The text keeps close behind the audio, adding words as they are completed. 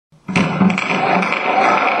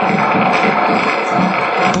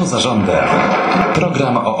Pozarządem.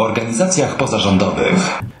 Program o organizacjach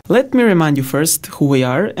pozarządowych. Let me remind you first who we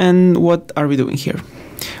are and what are we doing here.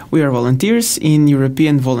 We are volunteers in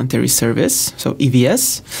European Voluntary Service, so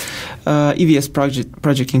EVS, EVS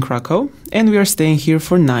project in Krakow, and we are staying here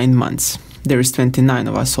for 9 months. There is 29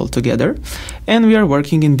 of us all together, and we are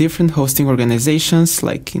working in different hosting organizations,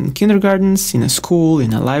 like in kindergartens, in a school,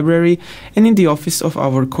 in a library, and in the office of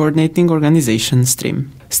our coordinating organization, STRIM.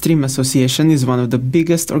 STRIM Association is one of the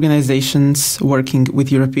biggest organizations working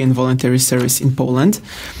with European Voluntary Service in Poland,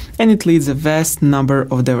 and it leads a vast number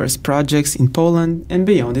of diverse projects in Poland and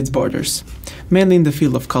beyond its borders, mainly in the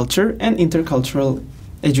field of culture and intercultural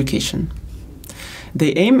education.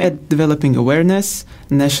 They aim at developing awareness,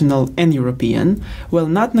 national and European, while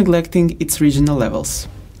not neglecting its regional levels.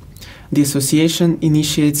 The association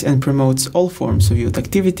initiates and promotes all forms of youth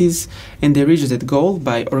activities, and they reach that goal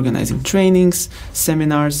by organizing trainings,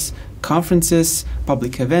 seminars, conferences,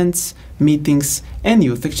 public events, meetings, and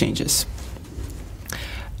youth exchanges.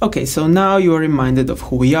 Okay, so now you are reminded of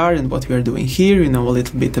who we are and what we are doing here. You know a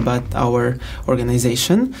little bit about our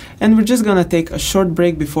organization, and we're just gonna take a short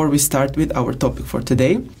break before we start with our topic for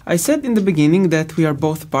today. I said in the beginning that we are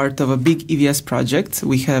both part of a big EVS project.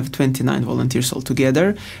 We have 29 volunteers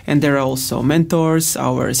altogether, and there are also mentors,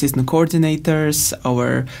 our assistant coordinators,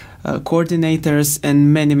 our coordinators,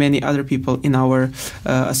 and many other people in our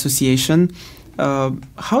association.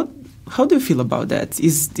 How do you feel about that?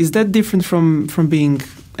 Is that different from being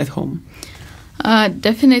at home?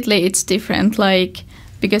 Definitely it's different, like,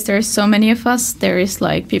 because there are so many of us, there is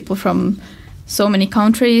like people from so many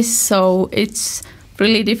countries, so it's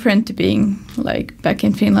really different to being like back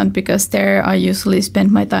in Finland, because there I usually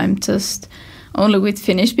spend my time just only with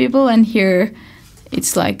Finnish people, and here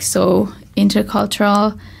it's like so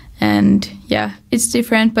intercultural, and yeah, it's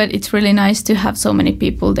different, but it's really nice to have so many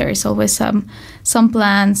people. There is always some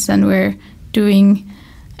plans, and we're doing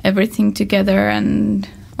everything together and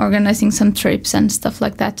organizing some trips and stuff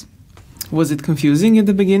like that. Was it confusing in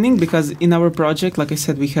the beginning? Because in our project, like I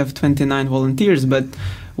said, we have 29 volunteers, but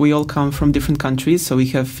we all come from different countries. So we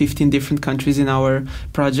have 15 different countries in our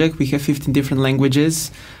project. We have 15 different languages,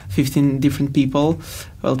 15 different people,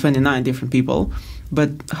 well, 29 different people. But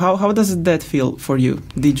how does that feel for you?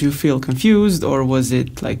 Did you feel confused, or was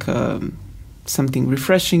it like something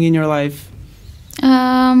refreshing in your life?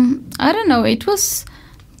 I don't know. It was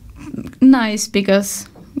nice because,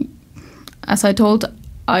 as I told,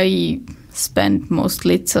 I spent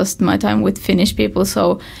mostly just my time with Finnish people,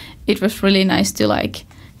 so it was really nice to like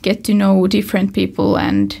get to know different people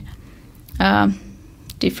and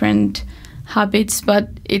different habits. But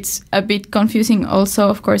it's a bit confusing also,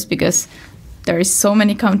 of course, because there is so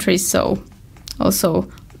many countries, so also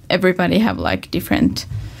everybody have like different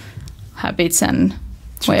habits and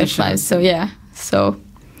way of life. So yeah, so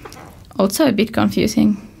also a bit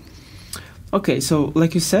confusing. Okay, so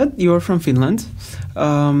like you said, you're from Finland.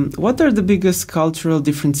 What are the biggest cultural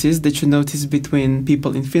differences that you notice between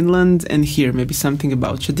people in Finland and here? Maybe something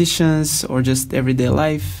about traditions or just everyday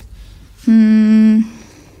life? I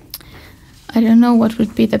don't know what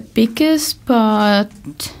would be the biggest, but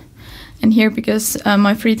in here, because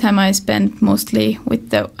my free time I spend mostly with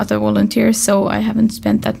the other volunteers, so I haven't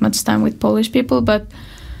spent that much time with Polish people. But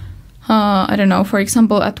I don't know, for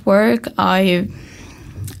example, at work,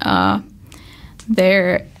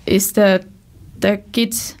 there is the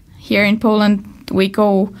kids here in Poland, we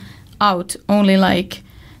go out only like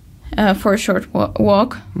for a short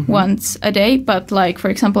walk once a day. But like, for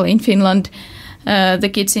example, in Finland, the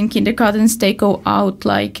kids in kindergartens, they go out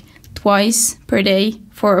like twice per day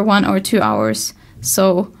for 1 or 2 hours.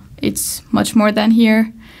 So it's much more than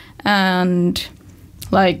here. And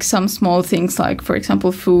like some small things, like for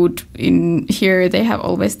example food, in here they have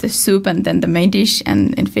always the soup and then the main dish,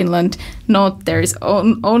 and in Finland there is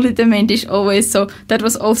only the main dish always. So that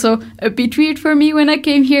was also a bit weird for me when I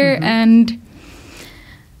came here. And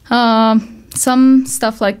some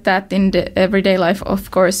stuff like that in the everyday life,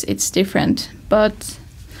 of course it's different, but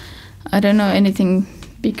I don't know anything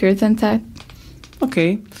bigger than that.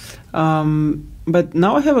 Okay. But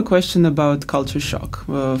now I have a question about culture shock.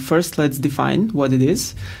 First, let's define what it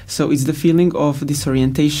is. So it's the feeling of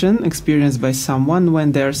disorientation experienced by someone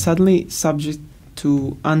when they are suddenly subject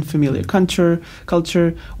to unfamiliar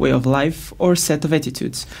culture, way of life, or set of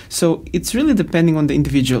attitudes. So it's really depending on the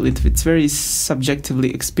individual. It's very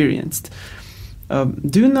subjectively experienced.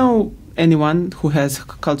 Do you know anyone who has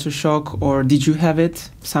culture shock, or did you have it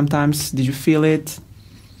sometimes? Did you feel it?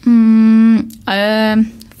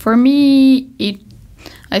 For me,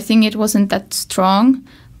 I think it wasn't that strong,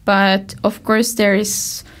 but of course there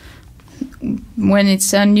is when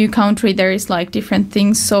it's a new country, there is like different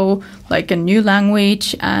things. So like a new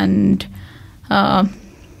language and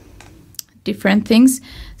different things.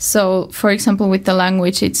 So for example, with the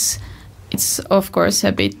language, it's of course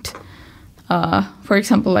a bit. For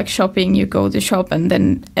example, like shopping, you go to shop and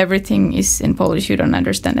then everything is in Polish. You don't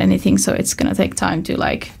understand anything, so it's gonna take time to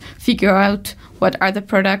like figure out what are the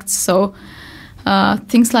products. So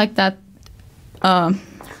things like that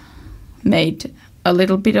made a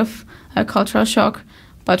little bit of a cultural shock,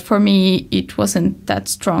 but for me it wasn't that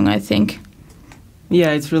strong, I think.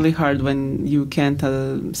 Yeah, it's really hard when you can't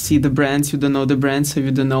see the brands, you don't know the brands, so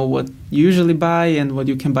you don't know what you usually buy and what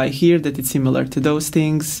you can buy here, that it's similar to those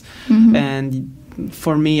things. And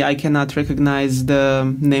for me, I cannot recognize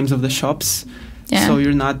the names of the shops, so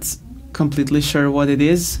you're not completely sure what it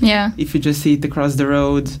is. If you just see it across the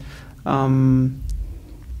road,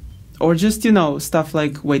 or just, stuff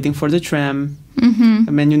like waiting for the tram.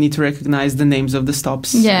 And then you need to recognize the names of the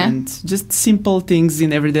stops and just simple things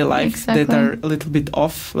in everyday life that are a little bit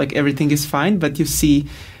off. Like everything is fine, but you see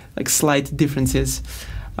like slight differences.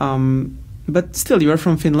 But still, you are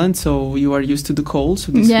from Finland, so you are used to the cold.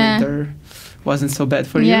 So this winter wasn't so bad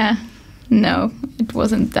for you. Yeah, no, it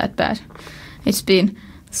wasn't that bad. It's been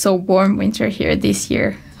so warm winter here this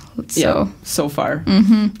year. So far.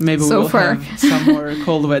 Maybe we'll have some more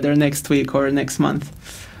cold weather next week or next month.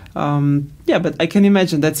 But I can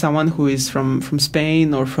imagine that someone who is from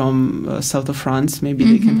Spain or from south of France, maybe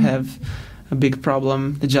they can have a big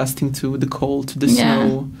problem adjusting to the cold, to the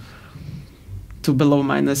snow, to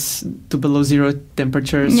below zero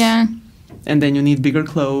temperatures. And then you need bigger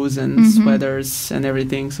clothes and sweaters and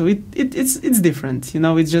everything. So it's different,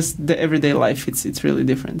 it's just the everyday life. It's really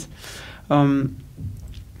different.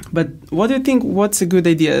 But what do you think, what's a good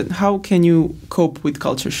idea? How can you cope with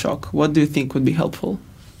culture shock? What do you think would be helpful?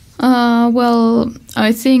 Well,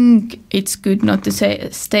 I think it's good not to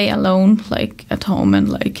stay alone, like at home, and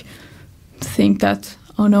like think that,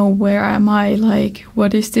 oh no, where am I? Like,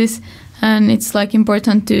 what is this? And it's like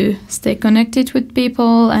important to stay connected with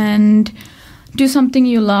people and do something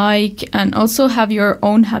you like, and also have your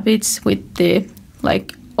own habits with the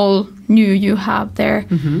like all new you have there.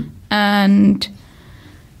 And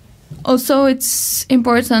also it's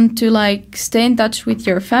important to like stay in touch with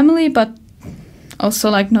your family, but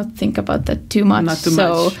also like not think about that too much. Not too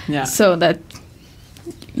much, so that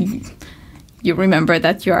you remember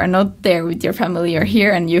that you are not there with your family, you're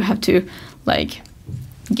here, and you have to like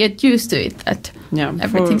get used to it, that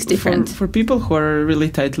everything's different. For people who are really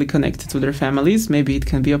tightly connected to their families, maybe it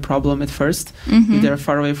can be a problem at first. If they're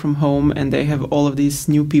far away from home and they have all of these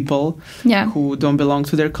new people who don't belong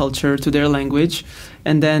to their culture, to their language,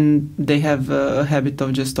 and then they have a habit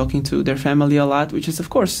of just talking to their family a lot, which is of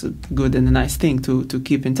course a good and a nice thing to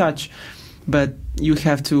keep in touch. But you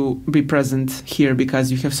have to be present here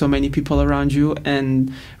because you have so many people around you,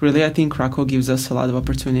 and really I think Krakow gives us a lot of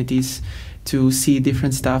opportunities to see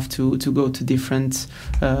different stuff, to go to different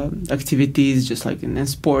activities, just like in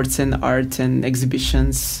sports and art and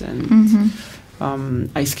exhibitions and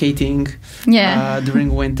ice skating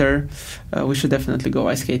during winter. We should definitely go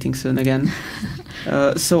ice skating soon again.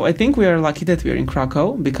 So I think we are lucky that we are in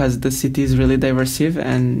Krakow because the city is really diverse,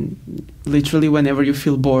 and literally whenever you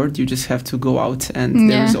feel bored, you just have to go out and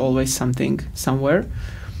there is always something somewhere.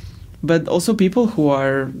 But also people who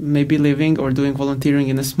are maybe living or doing volunteering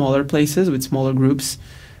in smaller places with smaller groups.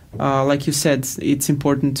 Like you said, it's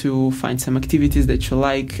important to find some activities that you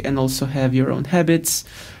like and also have your own habits.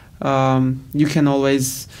 You can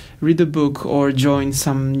always read a book or join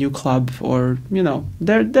some new club, or,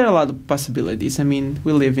 there are a lot of possibilities. I mean,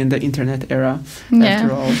 we live in the internet era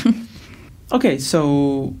after all. Okay,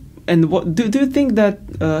 so, and what do you think that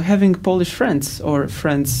having Polish friends or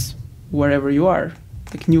friends wherever you are,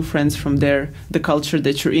 like new friends from there, the culture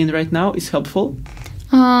that you're in right now, is helpful?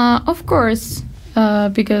 Of course,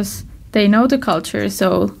 because they know the culture,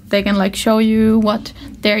 so they can like show you what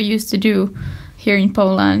they're used to do here in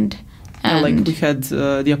Poland. And like we had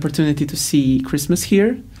the opportunity to see Christmas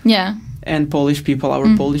here. And Polish people,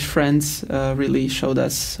 our Polish friends, really showed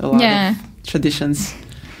us a lot of traditions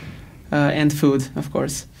and food, of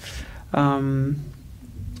course.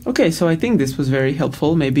 Okay, so I think this was very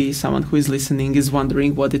helpful. Maybe someone who is listening is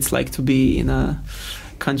wondering what it's like to be in a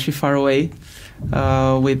country far away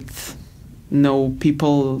with no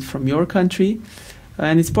people from your country.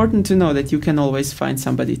 And it's important to know that you can always find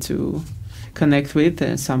somebody to connect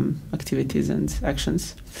with, some activities and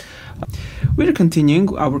actions. We're continuing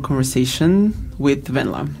our conversation with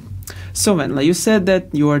Venla. So Venla, you said that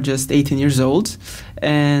you are just 18 years old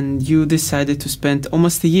and you decided to spend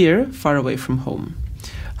almost a year far away from home.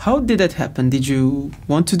 how did that happen? Did you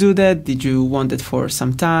want to do that? Did you want it for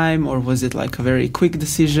some time, or was it like a very quick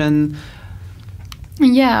decision?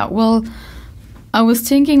 Yeah, well, I was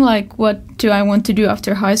thinking like, what do I want to do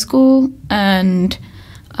after high school? And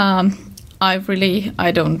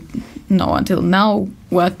I don't know until now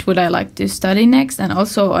what would I like to study next. And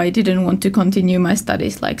also I didn't want to continue my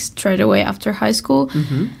studies like straight away after high school.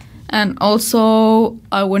 Mm-hmm. And also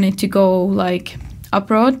I wanted to go like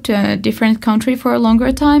abroad to a different country for a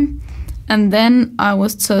longer time. And then I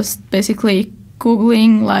was just basically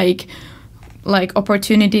Googling like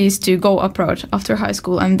opportunities to go abroad after high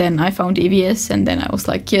school, and then I found EVS, and then I was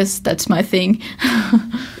like, yes, that's my thing.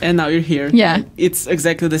 And now you're here. Yeah. It's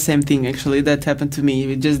exactly the same thing, actually, that happened to me.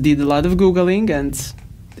 We just did a lot of Googling, and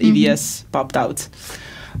EVS popped out.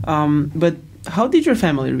 But how did your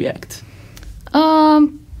family react?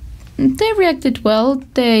 They reacted well.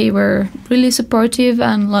 They were really supportive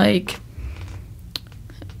and like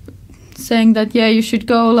saying that, yeah, you should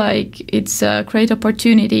go, like it's a great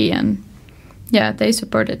opportunity, and yeah, they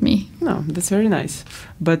supported me. No, that's very nice.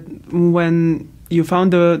 But when you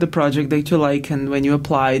found the project that you like, and when you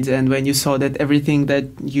applied, and when you saw that everything that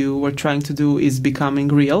you were trying to do is becoming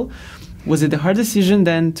real, was it a hard decision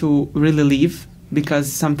then to really leave?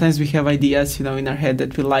 Because sometimes we have ideas, in our head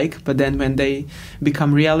that we like, but then when they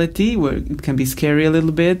become reality, where it can be scary a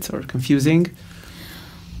little bit or confusing.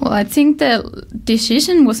 Well, I think the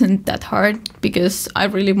decision wasn't that hard because I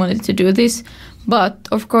really wanted to do this. But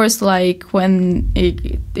of course, like when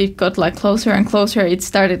it got like closer and closer, it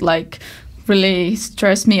started like really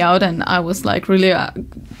stress me out, and I was like really,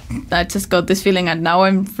 I just got this feeling, and now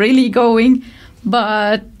I'm really going.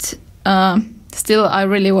 But still, I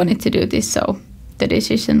really wanted to do this, so the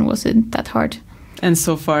decision wasn't that hard. And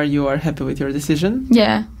so far, you are happy with your decision?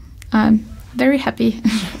 Yeah, I'm very happy.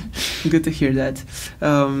 Good to hear that.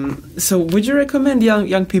 So would you recommend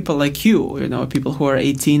young people like you, people who are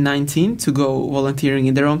 18, 19, to go volunteering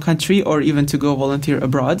in their own country, or even to go volunteer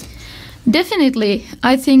abroad? Definitely.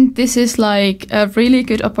 I think this is like a really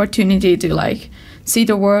good opportunity to like see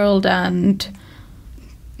the world and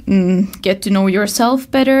get to know yourself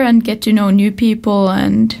better and get to know new people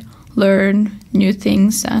and learn new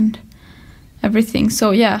things and everything.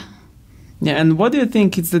 So yeah. Yeah, and what do you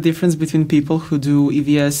think is the difference between people who do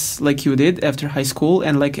EVS like you did after high school,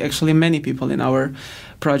 and like actually many people in our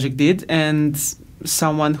project did, and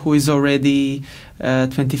someone who is already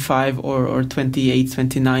 25 or 28,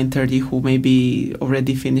 29, 30, who maybe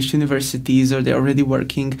already finished universities or they're already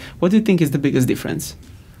working? What do you think is the biggest difference?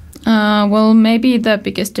 Well, maybe the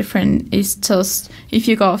biggest difference is just if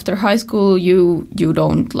you go after high school, you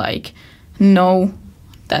don't like know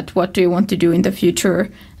that what do you want to do in the future.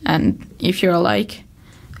 And if you're like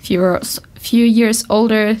few years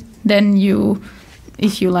older, then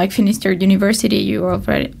if you like finished your university, you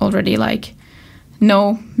already like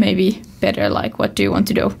know maybe better like what do you want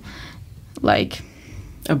to do, like.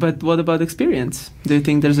 But what about experience? Do you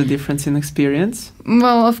think there's a difference in experience?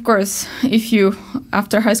 Well, of course, if you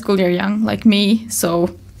after high school you're young like me, so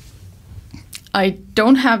I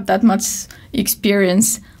don't have that much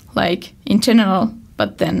experience like in general,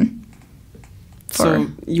 but then. So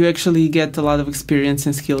you actually get a lot of experience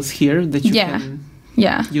and skills here that you can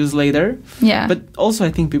use later. Yeah. But also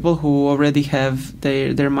I think people who already have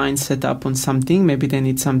their mind set up on something, maybe they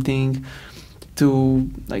need something to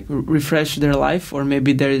like refresh their life, or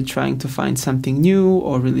maybe they're trying to find something new,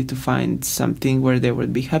 or really to find something where they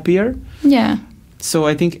would be happier. Yeah. So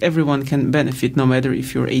I think everyone can benefit, no matter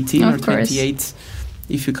if you're 18 or 28.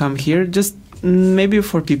 If you come here, just maybe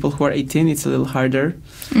for people who are 18, it's a little harder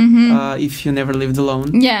if you never lived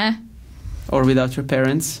alone. Yeah. Or without your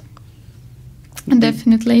parents.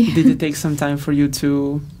 Definitely. Did it take some time for you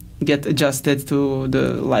to get adjusted to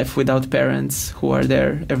the life without parents who are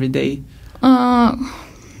there every day?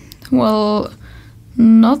 Well,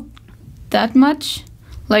 not that much.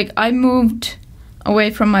 Like I moved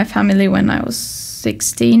away from my family when I was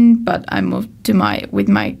 16, but I moved with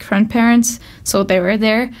my grandparents, so they were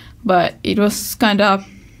there. But it was kind of,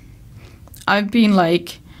 I've been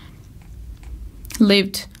like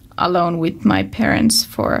lived alone with my parents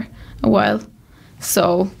for a while,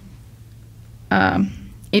 so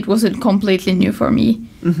it wasn't completely new for me.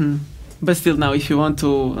 Mm-hmm. But still, now if you want to,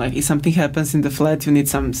 like, if something happens in the flat, you need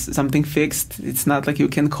something fixed. It's not like you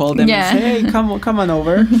can call them and say, hey, come on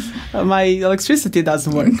over. My electricity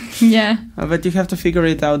doesn't work. Yeah. But you have to figure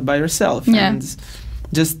it out by yourself. Yeah. And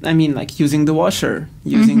just, I mean, like using the washer,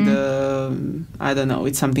 using I don't know,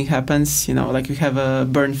 if something happens, like you have a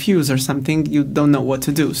burned fuse or something, you don't know what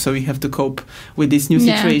to do. So you have to cope with these new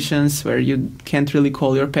situations where you can't really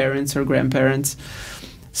call your parents or grandparents.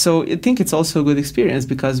 So I think it's also a good experience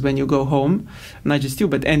because when you go home, not just you,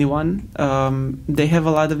 but anyone, they have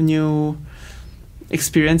a lot of new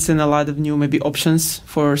experience and a lot of new maybe options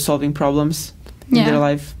for solving problems in their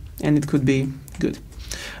life, and it could be good.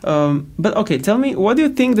 But okay, tell me, what do you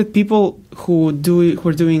think that people who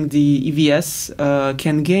are doing the EVS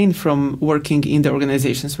can gain from working in the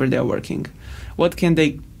organizations where they are working? What can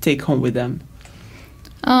they take home with them?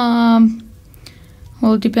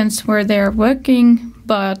 Well, it depends where they are working,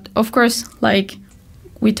 but of course, like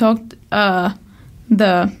we talked,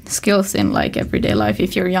 the skills in like everyday life.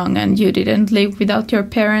 If you're young and you didn't live without your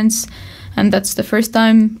parents, and that's the first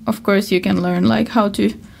time, of course, you can learn like how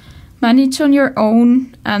to manage on your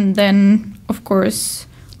own, and then of course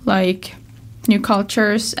like new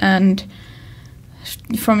cultures and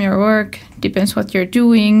from your work, depends what you're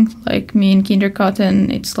doing. Like me in kindergarten,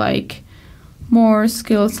 it's like more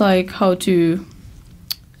skills like how to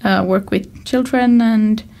work with children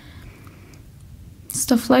and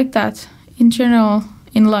stuff like that. In general,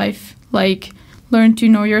 in life, like learn to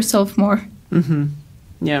know yourself more.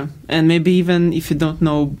 Yeah, and maybe even if you don't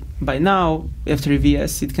know by now, after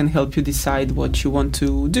EVS, it can help you decide what you want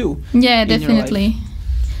to do. Yeah, definitely.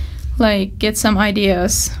 Like get some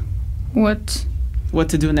ideas, what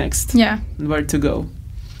to do next. Yeah, and where to go.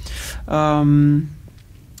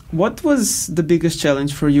 What was the biggest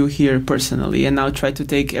challenge for you here personally? And now try to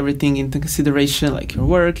take everything into consideration, like your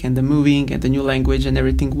work and the moving and the new language and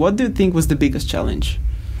everything. What do you think was the biggest challenge?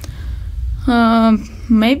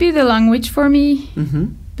 Maybe the language for me,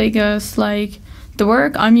 because like the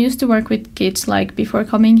work, I'm used to work with kids like before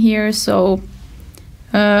coming here, so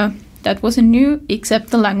that wasn't new except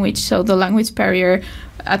the language. So the language barrier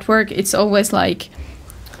at work, it's always like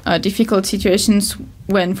difficult situations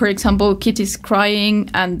when, for example, kid is crying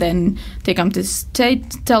and then they come to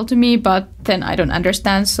tell to me, but then I don't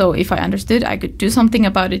understand. So if I understood, I could do something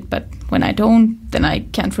about it. But when I don't, then I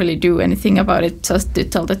can't really do anything about it, just to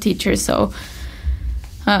tell the teacher. So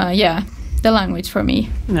yeah, the language for me.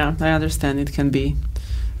 Yeah, I understand. It can be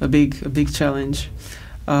a big challenge.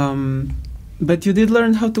 But you did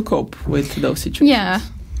learn how to cope with those situations. Yeah,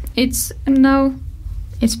 it's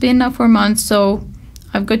been now 4 months, so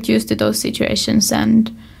I've got used to those situations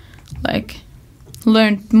and like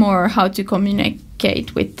learned more how to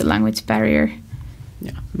communicate with the language barrier.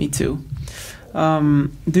 Yeah, me too. Do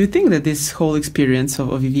you think that this whole experience of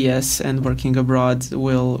EVS and working abroad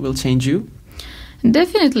will change you?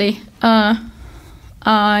 Definitely.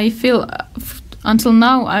 I feel until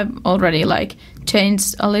now I've already like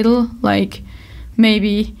changed a little, like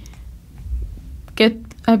maybe get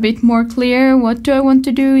a bit more clear what do I want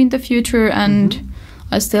to do in the future, and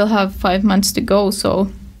I still have 5 months to go,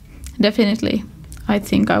 so definitely I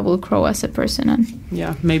think I will grow as a person. And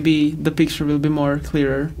yeah, maybe the picture will be more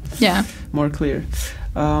clearer. Yeah. More clear.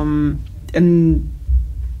 And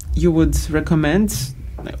you would recommend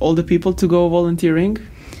all the people to go volunteering?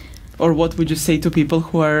 Or what would you say to people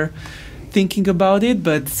who are thinking about it,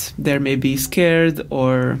 but they're maybe scared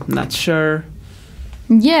or not sure?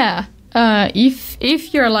 Yeah.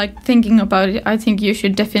 If you're like thinking about it, I think you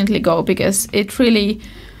should definitely go, because it really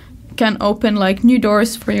can open like new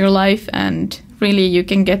doors for your life, and really you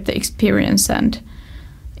can get the experience, and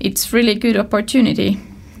it's really good opportunity,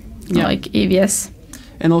 like EVS.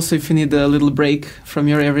 And also if you need a little break from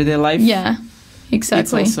your everyday life. Yeah,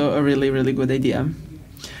 exactly. It's also a really, really good idea.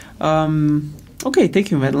 Okay,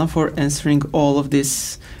 thank you, Vedla, for answering all of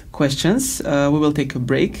these questions. We will take a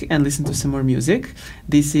break and listen to some more music.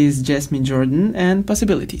 This is Jasmine Jordan and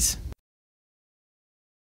Possibilities.